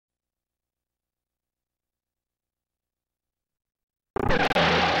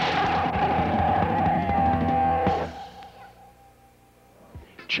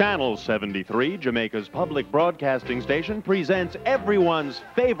Channel 73, Jamaica's public broadcasting station, presents everyone's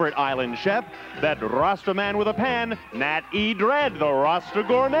favorite island chef, that Rasta man with a pan, Nat E. Dread, the Rasta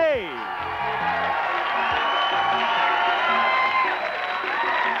Gourmet.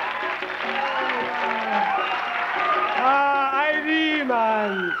 I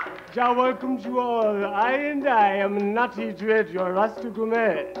man. Jah welcomes you all. I am Natty Dread, your Rasta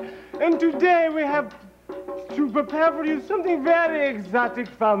Gourmet. And today we have to prepare for you something very exotic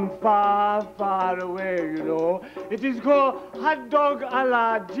from far, far away, you know. It is called hot dog a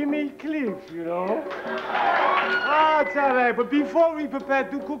la Jimmy Cliff, you know. It's all right, but before we prepare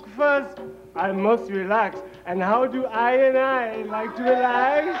to cook first, I must relax. And how do I like to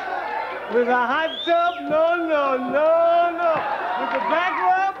relax? With a hot tub? No, no, no, no. With a back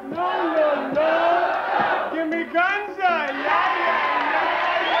rub? No, no, no. Give me ganja. Yeah, yeah, yeah.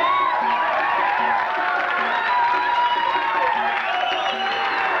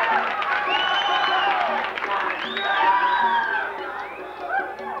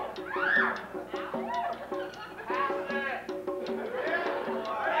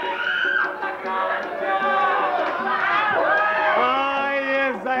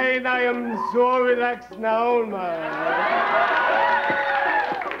 I am so relaxed now, man.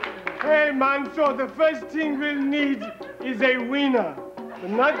 Hey, man, so the first thing we'll need is a wiener.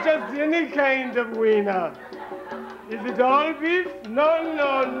 But not just any kind of wiener. Is it all beef? No,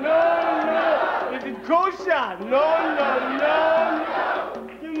 no, no, no. Is it kosher? No, no, no.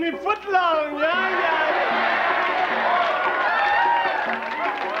 Give me footlong, yeah.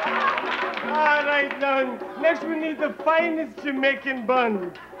 All right, now, next we need the finest Jamaican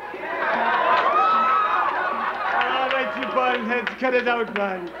bun. All right, you bun heads, cut it out,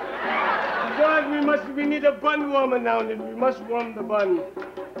 man. God, we need a bun warmer now, and we must warm the bun.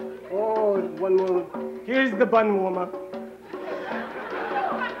 Oh, one more. Here's the bun warmer.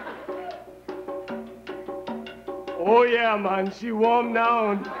 Oh, yeah, man, she warm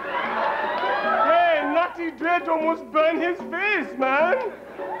now. Hey, Natty Dread almost burned his face, man.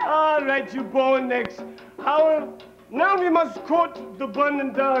 All right, you born next. Now we must coat the bun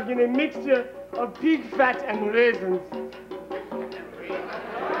and dog in a mixture of pig fat and raisins.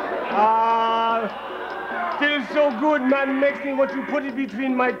 Feels so good, man. Makes me want to put it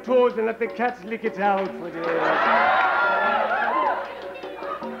between my toes and let the cats lick it out for this.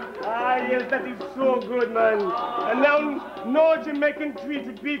 Yes, that is so good, man. And now, no Jamaican treat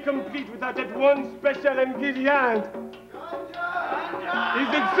would be complete without that one special ingredient. Is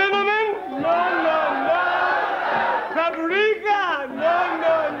it cinnamon? No, no, no. Paprika? No,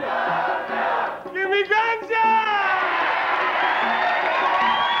 no, no. Give me ganja!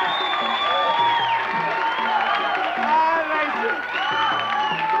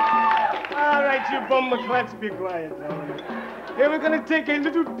 All right, you bum McClats, be quiet now. Here we're gonna take a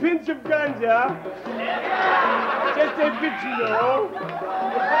little pinch of ganja. Just a bit, you know.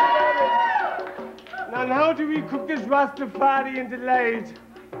 Now, how do we cook this Rastafari in delight?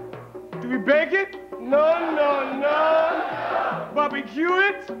 Do we bake it? No, no, no. Barbecue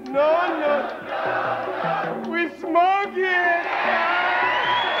it? No, no. We smoke it.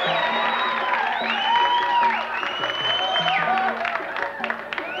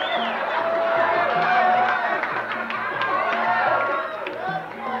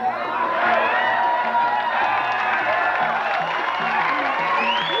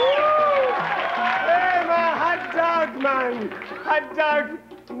 Hey, my hot dog, man. Hot dog.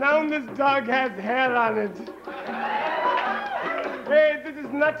 Now this dog has hair on it. Hey, this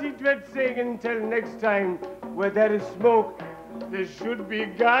is Natty Dread saying until next time, where there is smoke, there should be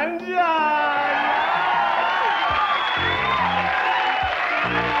ganja.